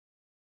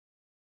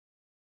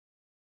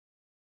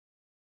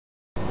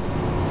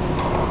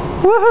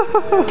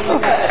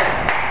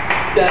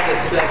That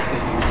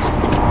disgusting.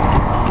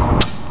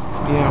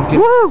 Yeah, I'm getting.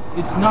 Woo!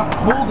 It's not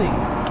holding.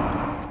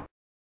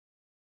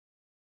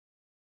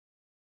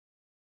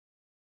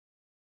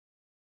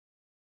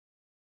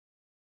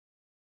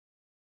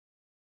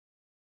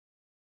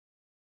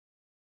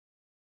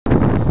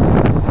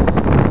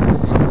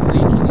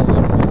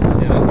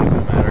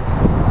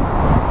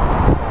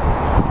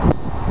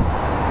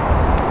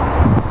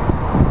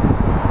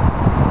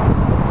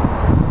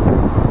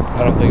 I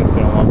don't think it's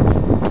gonna launch.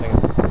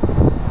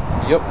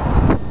 Yep.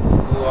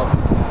 Blew up.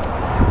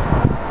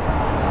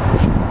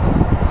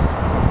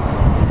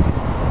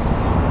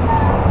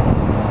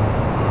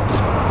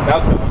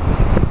 That's it.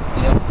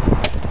 Yep.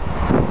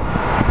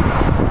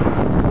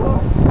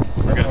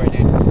 We're good. Don't worry,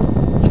 dude.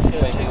 It's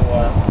gonna take a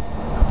while.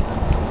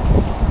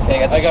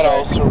 Okay, I gotta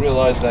also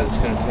realize that it's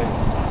gonna take.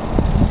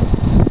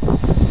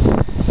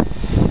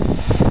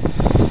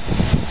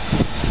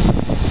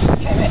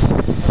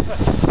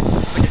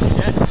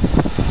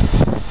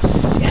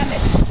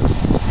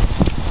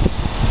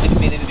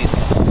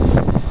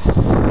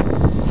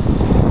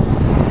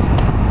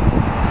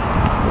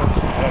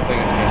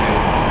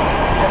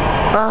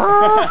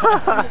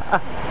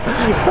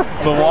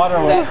 The water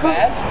was that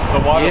fast? The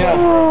water yeah.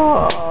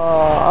 was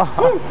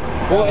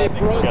Well, it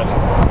broke.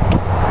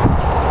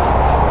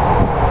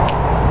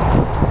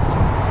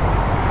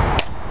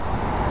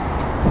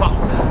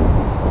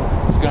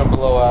 It's gonna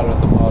blow out at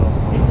the bottom.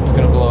 It's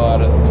gonna blow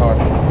out at the car.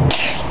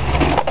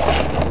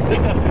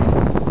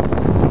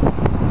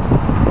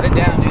 Put it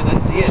down, dude.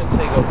 Let's see it. It'll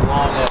take a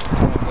long ass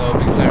time though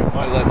because I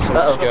let so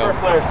much go. The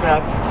first layer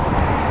snapped.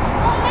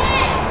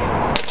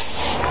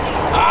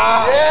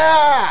 Ah! Yeah!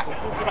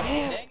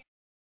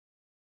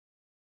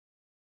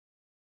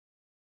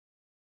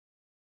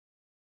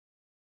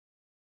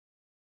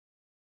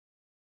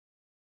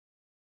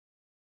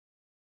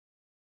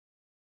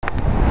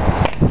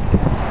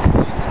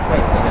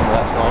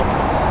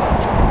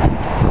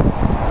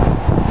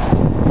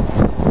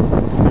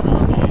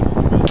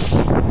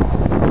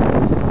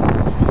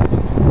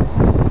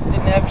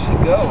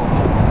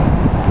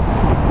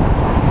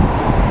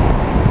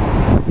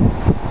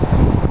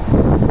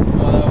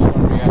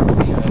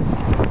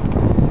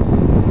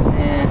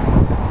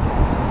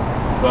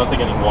 So I don't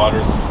think any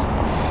water's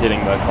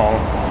hitting the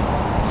column.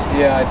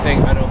 Yeah, I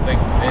don't think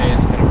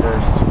it's gonna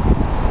burst.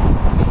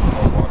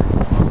 No water.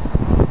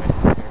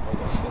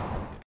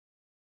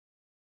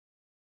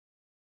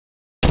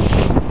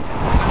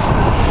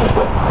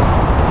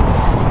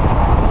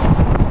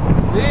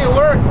 See, it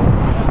worked!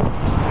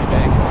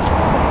 Okay.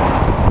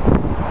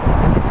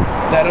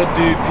 That'll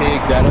do, pig,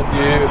 that'll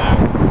do.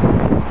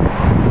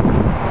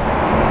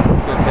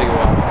 It's gonna take a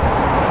while.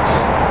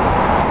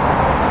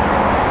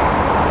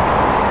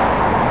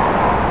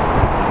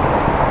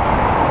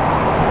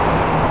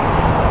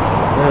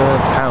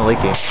 It's kind of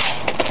leaking.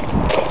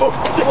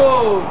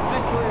 Whoa!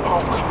 Oh,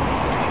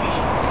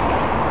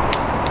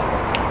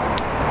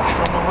 I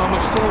don't know how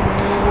much time we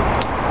have.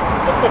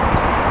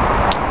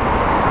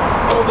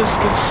 Oh, this is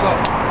gonna suck.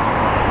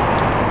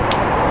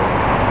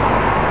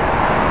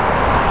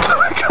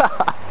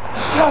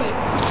 Got it!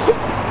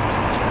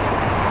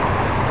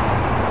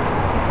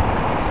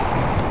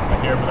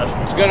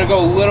 It's gonna go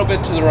a little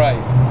bit to the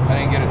right. I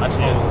didn't get it.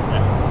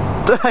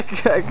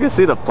 I can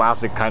see the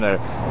plastic kind of.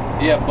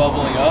 Yeah,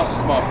 bubbling up.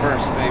 Come on,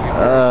 burst, baby. Burst.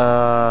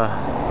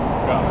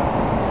 Got it.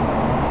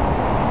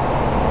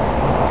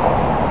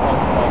 Oh,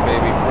 come on,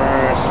 baby,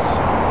 burst.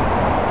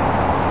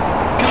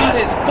 God,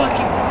 it's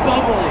fucking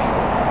bubbling.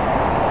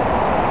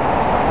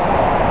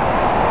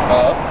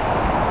 Up.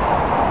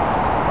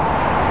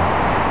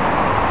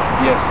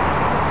 Yes.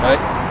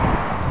 Right?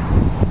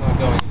 It's not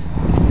going.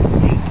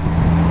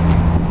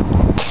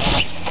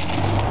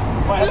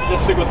 Might have to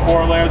stick with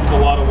 4 layers. There's a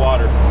lot of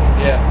water.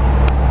 Yeah.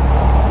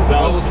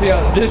 Well, we'll see how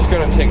this is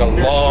gonna take a Straighten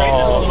it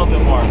a little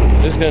bit more.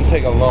 This is gonna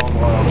take a long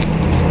while.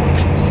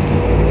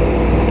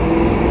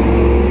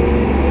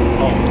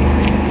 Oh.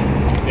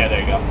 Yeah, there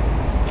you go.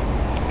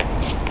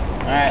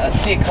 Alright, let's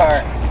see a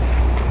car.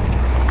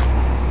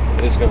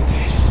 This is gonna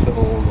take so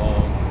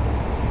long.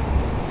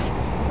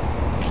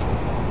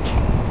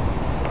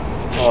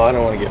 Oh, I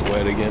don't want to get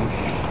wet again.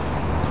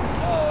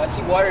 Oh, I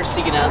see water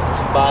seeking out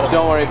the bottom.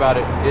 Don't worry about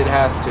it. It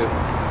has to.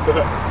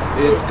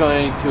 It's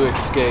going to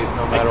escape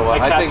no matter what.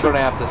 I think we're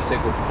going to have to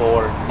stick with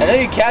 4. I know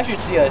you captured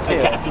CO2.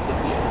 I captured the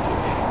CO2.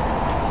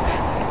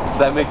 Does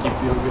that make you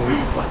feel good?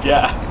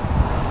 Yeah.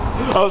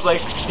 I was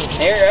like...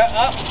 Here,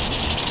 up.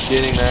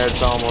 Getting there,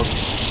 it's almost...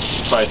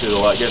 Probably through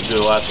the getting through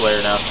the last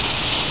layer now.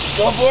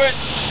 Go for it.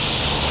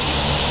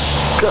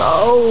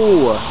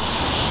 Go!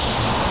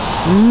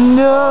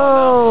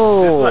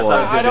 No!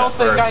 I don't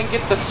think I can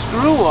get the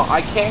screw on.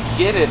 I can't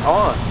get it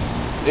on.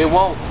 It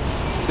won't.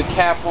 The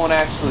cap won't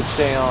actually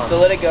stay on. So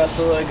let it go,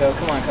 so let it go.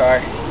 Come on, car.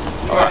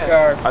 Come on,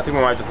 car. I think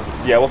we might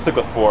just... Yeah, we'll stick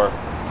with 4.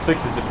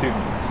 6 is just too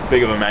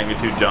big of a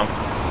magnitude jump.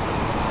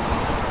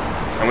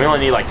 And we only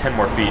need like 10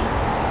 more feet.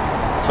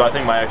 So I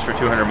think my extra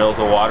 200 mils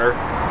of water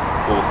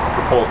will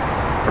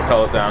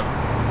propel it down.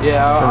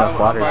 Yeah, Enough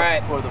water.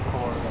 Alright. For the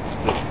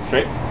 4.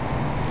 Straight?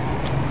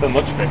 Doesn't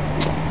look straight.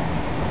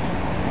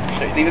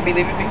 Leave it be,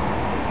 leave it be.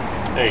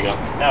 There you go.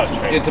 Now it's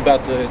straight. It's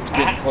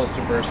getting close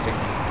to bursting.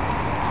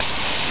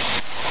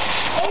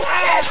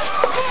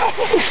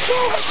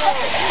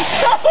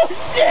 Oh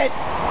shit!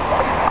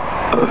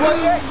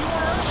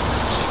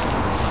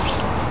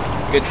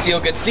 Good seal,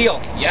 good seal.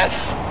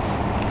 Yes.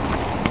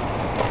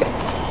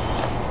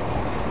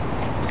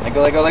 Let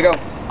go, let go, let go.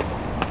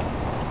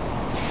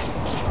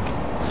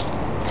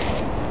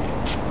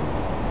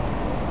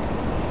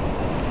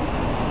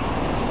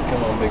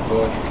 Come on, big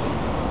boy.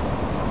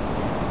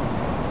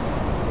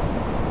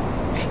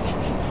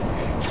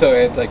 So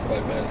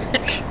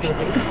anticlimactic.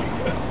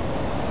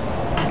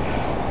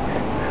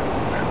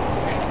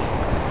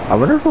 I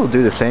wonder if we'll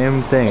do the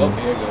same thing. Oh,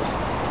 here it goes.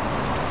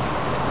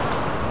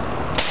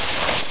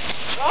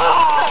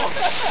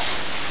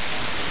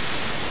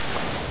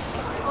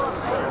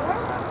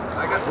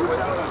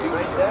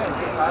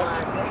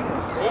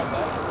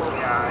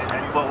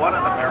 But one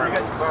of them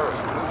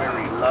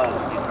very low.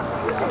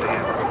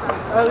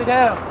 Slow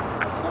down.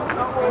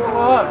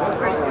 Go up.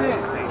 What's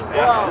this?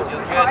 Wow, you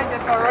tried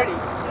this already.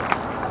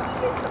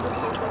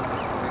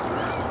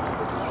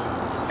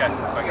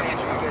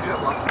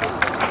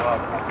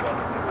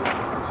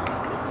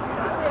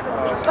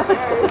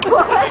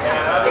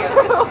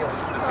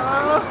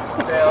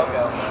 Okay, I'll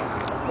go.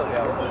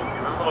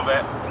 A little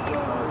bit.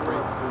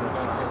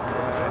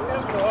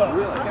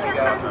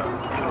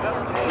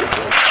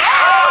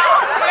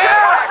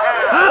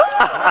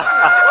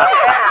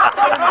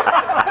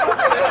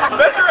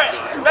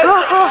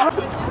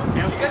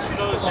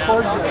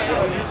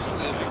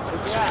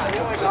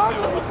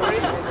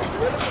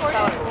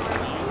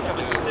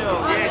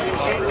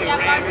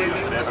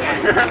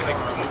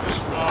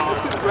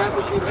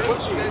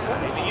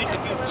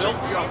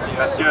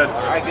 That's good.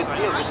 Alright, good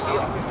seal, good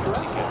seal.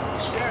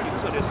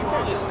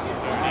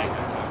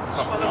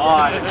 Come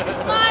on.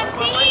 Come on,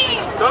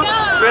 team! Don't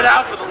spit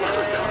out for the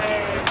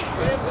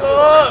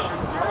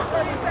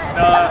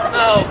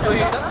No,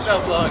 please. No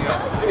blowing up.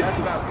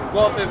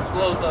 Well, if it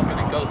blows up and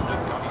it goes to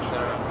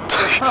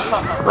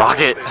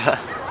Rocket! Spit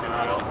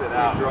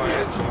out.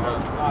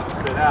 Not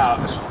spit out.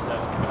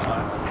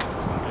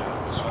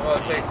 Well,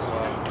 it takes a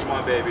while. Come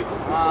on, baby.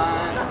 Come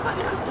on.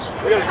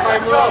 We got a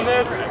timer on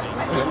this?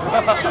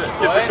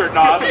 Get the shirt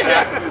off.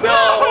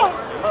 No.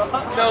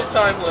 No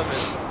time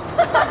limits.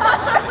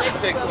 It just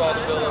takes a while to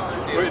build up the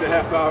seal. Wait a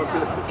half hour for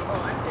this.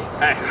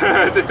 Hey,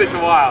 this takes a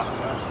while.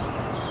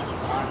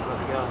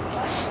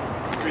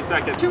 3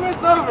 seconds. 2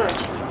 minutes over.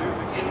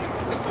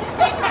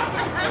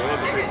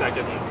 3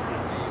 seconds.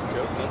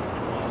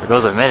 There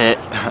goes a minute.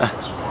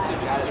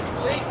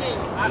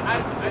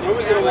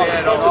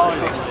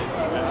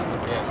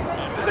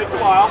 It takes a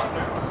while.